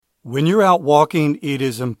When you're out walking, it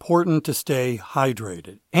is important to stay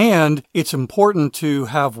hydrated. And it's important to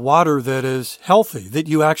have water that is healthy, that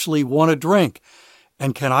you actually want to drink.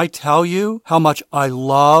 And can I tell you how much I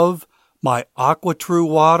love my AquaTrue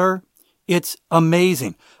water? It's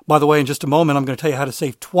amazing. By the way, in just a moment, I'm going to tell you how to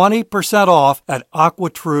save 20% off at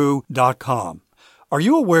aquatrue.com. Are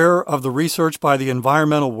you aware of the research by the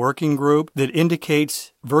Environmental Working Group that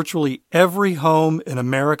indicates virtually every home in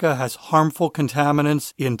America has harmful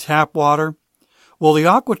contaminants in tap water? Well, the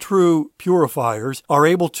AquaTrue purifiers are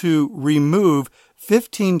able to remove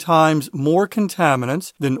 15 times more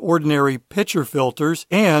contaminants than ordinary pitcher filters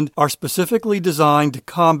and are specifically designed to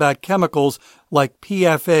combat chemicals like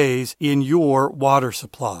PFAS in your water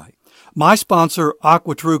supply. My sponsor,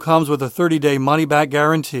 AquaTrue, comes with a 30-day money-back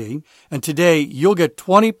guarantee, and today you'll get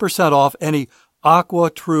 20% off any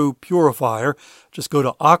AquaTrue purifier. Just go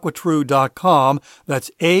to aquatrue.com.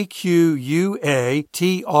 That's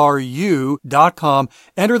AQUATRU.com.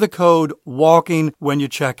 Enter the code WALKING when you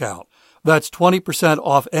check out. That's 20%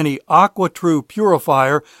 off any AquaTrue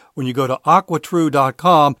purifier when you go to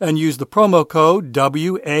aquatrue.com and use the promo code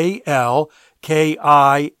WALKING.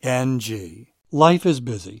 Life is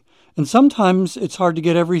busy, and sometimes it's hard to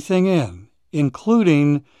get everything in,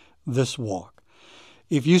 including this walk.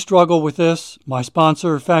 If you struggle with this, my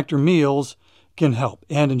sponsor, Factor Meals, can help.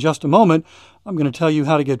 And in just a moment, I'm going to tell you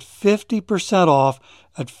how to get 50% off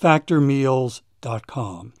at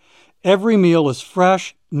factormeals.com. Every meal is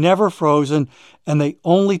fresh, never frozen, and they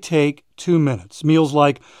only take 2 minutes. Meals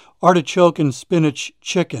like artichoke and spinach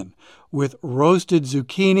chicken with roasted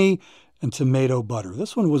zucchini and tomato butter.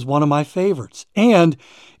 This one was one of my favorites. And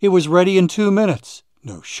it was ready in 2 minutes.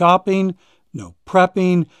 No shopping, no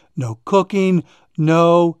prepping, no cooking,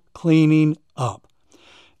 no cleaning up.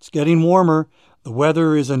 It's getting warmer. The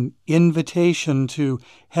weather is an invitation to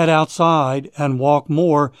head outside and walk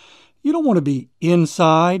more. You don't want to be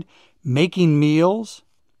inside making meals.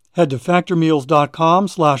 Head to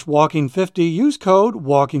factormeals.com/walking50. Use code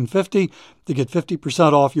WALKING50 to get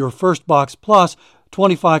 50% off your first box plus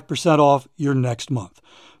 25% off your next month.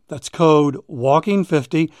 That's code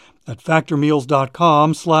WALKING50 at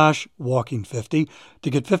factormeals.com/walking50 to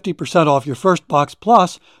get 50% off your first box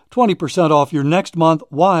plus 20% off your next month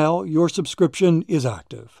while your subscription is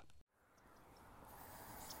active.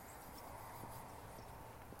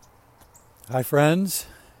 Hi, friends,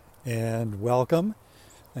 and welcome.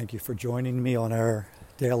 Thank you for joining me on our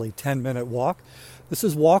daily 10-minute walk. This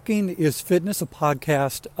is Walking is Fitness, a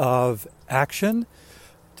podcast of action.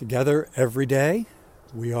 Together every day,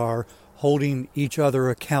 we are holding each other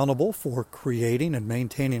accountable for creating and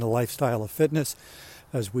maintaining a lifestyle of fitness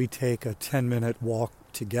as we take a 10-minute walk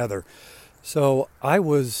together. So hi,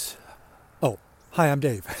 I'm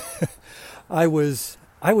Dave. I was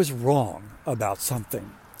wrong about something,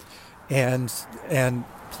 and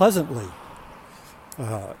pleasantly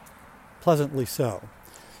so.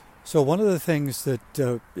 So one of the things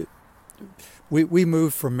that we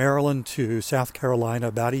moved from Maryland to South Carolina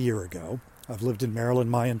about a year ago. I've lived in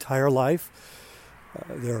Maryland my entire life.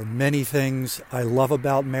 There are many things I love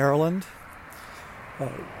about Maryland.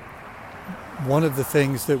 One of the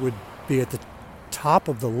things that would be at the top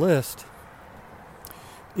of the list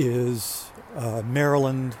is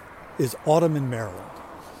autumn in Maryland.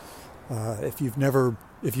 If you've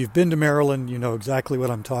been to Maryland, you know exactly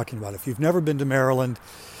what I'm talking about. If you've never been to Maryland,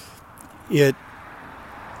 it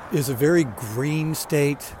is a very green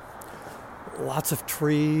state, lots of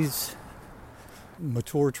trees,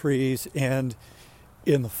 mature trees, and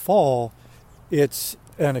in the fall, it's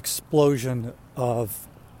an explosion of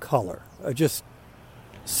color, just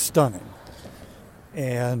stunning.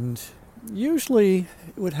 And usually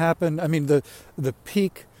it would happen, the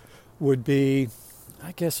peak would be,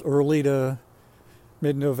 I guess, early to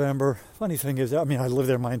mid-November. Funny thing is, I lived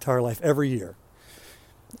there my entire life. Every year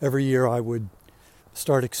I would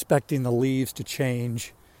start expecting the leaves to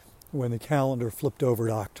change when the calendar flipped over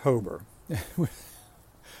to October. I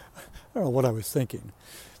don't know what I was thinking,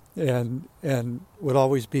 and would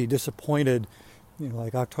always be disappointed,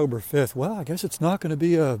 like October 5th. Well, I guess it's not going to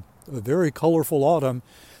be a very colorful autumn.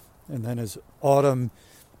 And then as autumn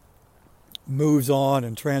moves on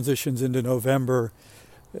and transitions into November,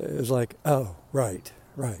 it's like, oh, right.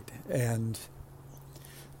 And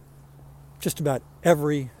just about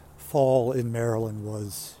every fall in Maryland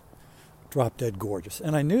was drop dead gorgeous.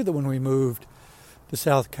 And I knew that when we moved to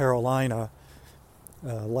South Carolina,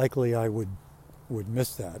 likely I would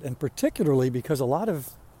miss that. And particularly because a lot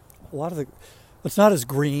of the, it's not as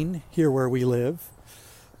green here where we live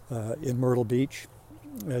in Myrtle Beach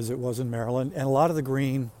as it was in Maryland. And a lot of the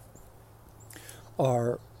green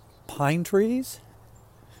are pine trees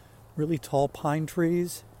really tall pine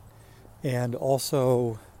trees and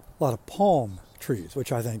also a lot of palm trees,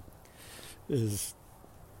 which I think is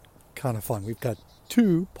kind of fun. We've got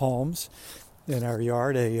 2 palms in our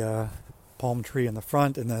yard, a palm tree in the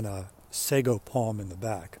front and then a sago palm in the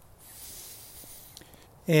back.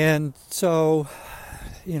 And so,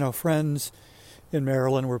 friends in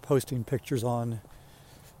Maryland were posting pictures on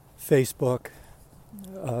Facebook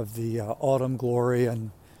of the autumn glory, and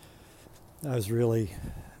I was really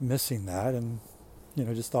missing that, and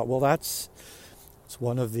just thought, well, it's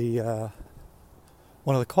one of the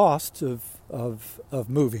costs of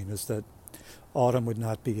moving, is that autumn would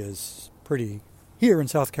not be as pretty here in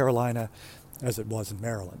South Carolina as it was in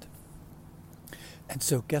Maryland. And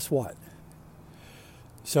so guess what?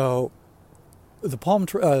 So the palm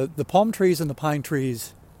trees and the pine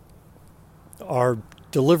trees are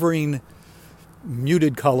delivering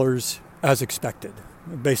muted colors as expected,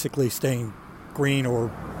 basically staying green or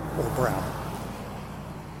brown.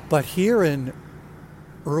 But here in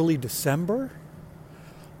early December,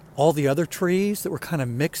 all the other trees that were kind of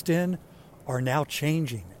mixed in are now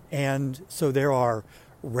changing. And so there are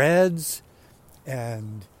reds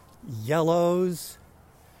and yellows.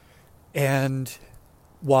 And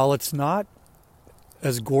while it's not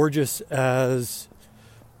as gorgeous as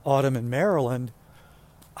autumn in Maryland,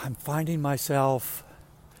 I'm finding myself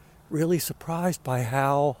really surprised by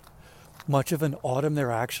how much of an autumn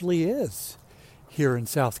there actually is here in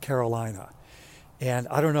South Carolina. And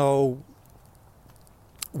I don't know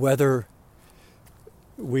whether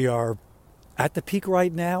we are at the peak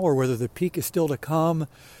right now or whether the peak is still to come,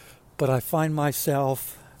 but I find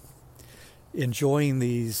myself enjoying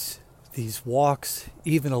these walks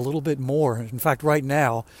even a little bit more. In fact, right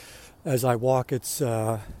now, as I walk, it's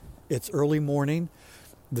early morning.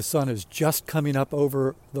 The sun is just coming up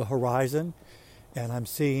over the horizon, and I'm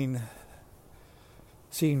seeing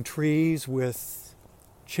trees with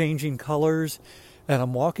changing colors, and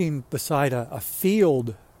I'm walking beside a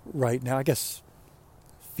field right now. I guess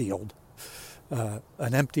field, an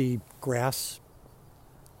empty grass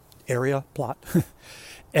area plot,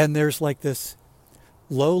 and there's like this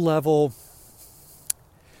low-level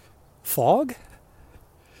fog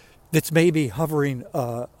that's maybe hovering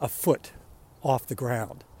a foot off the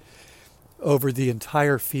ground over the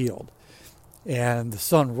entire field. And the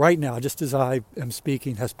sun right now, just as I am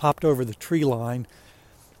speaking, has popped over the tree line,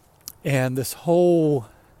 and the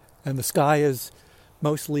sky is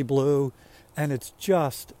mostly blue, and it's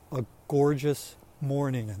just a gorgeous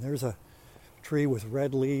morning. And there's a tree with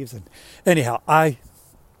red leaves. And anyhow, I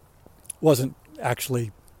wasn't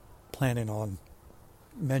actually planning on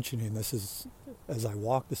mentioning this as I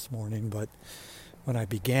walked this morning, but when I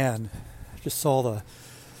began, I just saw the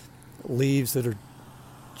leaves that are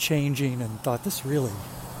changing and thought, this really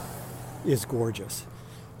is gorgeous.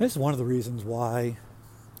 This is one of the reasons why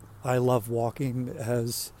I love walking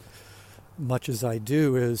as much as I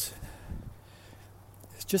do, is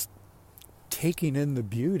it's just taking in the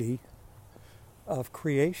beauty of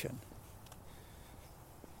creation.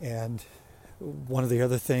 And one of the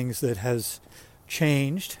other things that has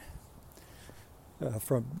changed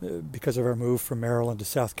because of our move from Maryland to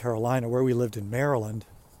South Carolina, where we lived in Maryland,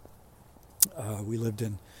 we lived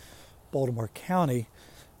in Baltimore County,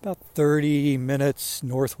 about 30 minutes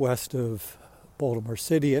northwest of Baltimore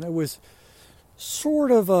City, and it was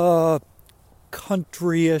sort of a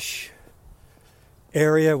country-ish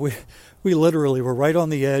area. We literally were right on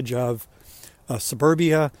the edge of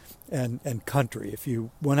suburbia and country. If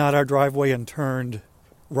you went out our driveway and turned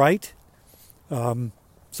right,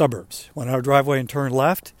 suburbs. Went out our driveway and turned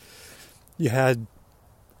left, you had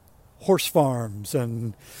horse farms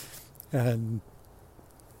and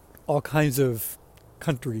all kinds of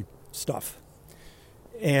country stuff.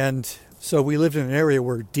 And so we lived in an area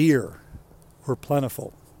where deer were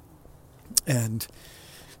plentiful. And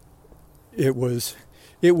it was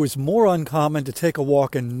more uncommon to take a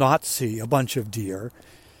walk and not see a bunch of deer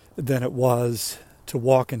than it was to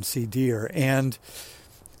walk and see deer. And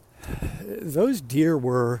those deer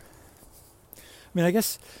were, I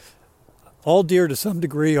guess all deer to some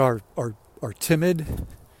degree are timid,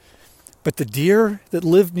 but the deer that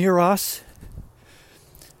lived near us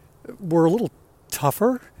were a little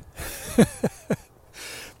tougher.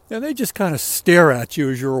 And they just kind of stare at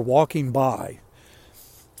you as you're walking by.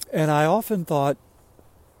 And I often thought,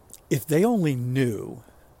 if they only knew,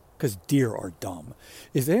 because deer are dumb,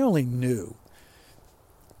 if they only knew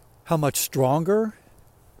how much stronger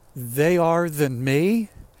they are than me,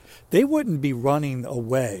 they wouldn't be running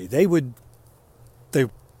away. They wouldn't.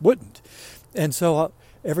 And so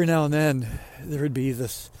every now and then there would be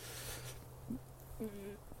this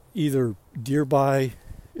either deer by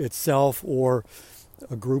itself or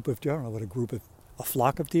a group of deer. I don't know what a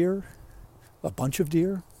flock of deer, a bunch of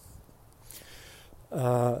deer.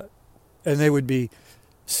 And they would be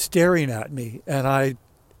staring at me, and I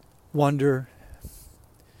wonder,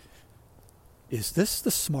 is this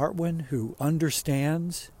the smart one who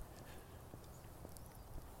understands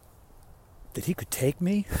that he could take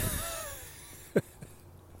me?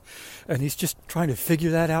 And he's just trying to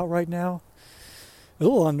figure that out right now? A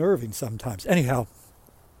little unnerving sometimes. Anyhow,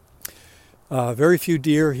 very few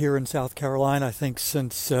deer here in South Carolina. I think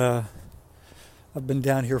since I've been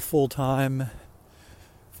down here full time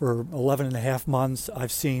for 11 and a half months,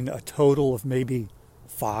 I've seen a total of maybe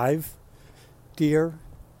 5 deer.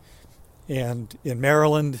 And in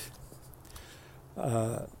Maryland,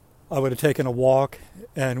 I would have taken a walk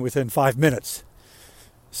and within 5 minutes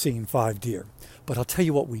seen 5 deer. But I'll tell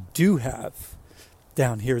you what we do have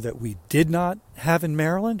down here that we did not have in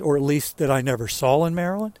Maryland, or at least that I never saw in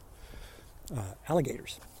Maryland,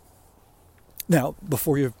 alligators. Now,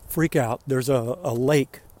 before you freak out, there's a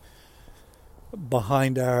lake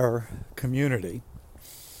behind our community,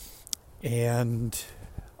 and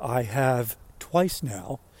I have twice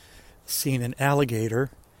now seen an alligator,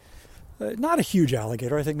 not a huge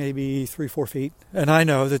alligator, I think maybe 3-4 feet, and I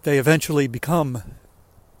know that they eventually become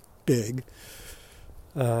big,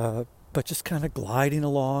 but just kind of gliding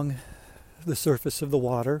along the surface of the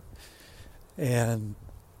water, and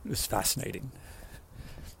it was fascinating.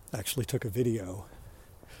 I actually took a video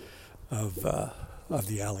of the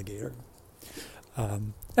alligator.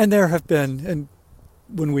 And there have been, and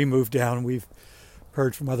when we moved down, we've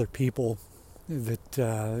heard from other people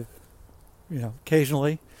that,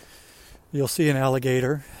 occasionally you'll see an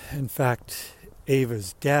alligator. In fact,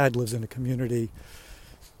 Ava's dad lives in a community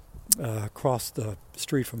across the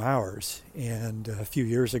street from ours, and a few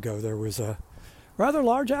years ago there was a rather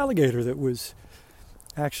large alligator that was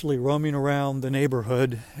actually roaming around the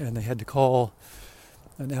neighborhood, and they had to call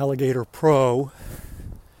an alligator pro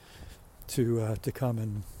to come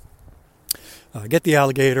and get the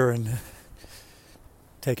alligator and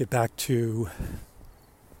take it back to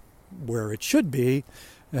where it should be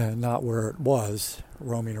and not where it was,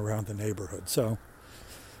 roaming around the neighborhood. So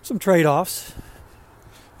some trade-offs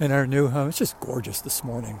in our new home. It's just gorgeous this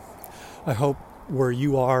morning. I hope where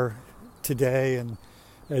you are today and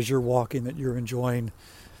as you're walking that you're enjoying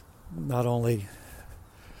not only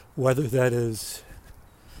weather that is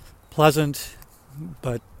pleasant,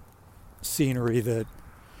 but scenery that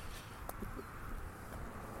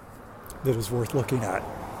is worth looking at.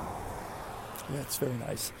 Yeah, it's very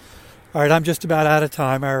nice. All right, I'm just about out of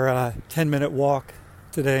time. Our 10-minute walk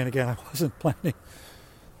today, and again, I wasn't planning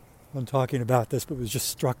on talking about this, but was just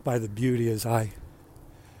struck by the beauty as I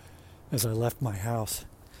left my house.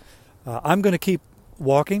 I'm going to keep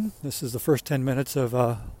walking. This is the first 10 minutes of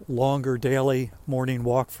a longer daily morning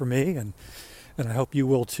walk for me, and I hope you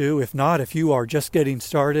will too. If not, if you are just getting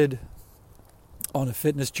started on a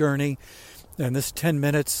fitness journey, and this 10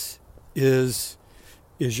 minutes is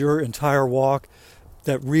your entire walk,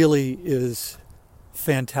 that really is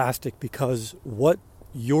fantastic, because what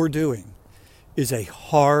you're doing is a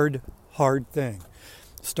hard thing.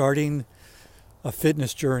 Starting a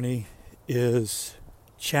fitness journey is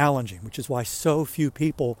challenging, which is why so few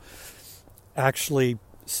people actually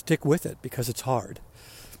stick with it, because it's hard.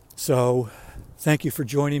 So thank you for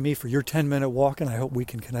joining me for your 10-minute walk, and I hope we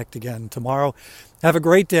can connect again tomorrow. Have a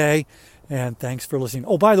great day, and thanks for listening.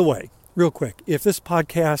 Oh, by the way, real quick, if this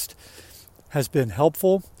podcast has been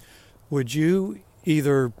helpful, would you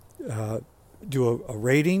either do a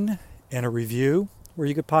rating and a review where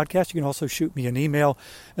you get podcasts? You can also shoot me an email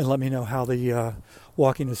and let me know how the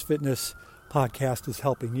Walking is Fitness podcast is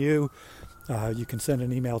helping you. You can send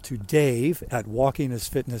an email to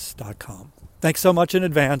dave@walkingisfitness.com. Thanks so much in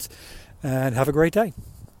advance, and have a great day.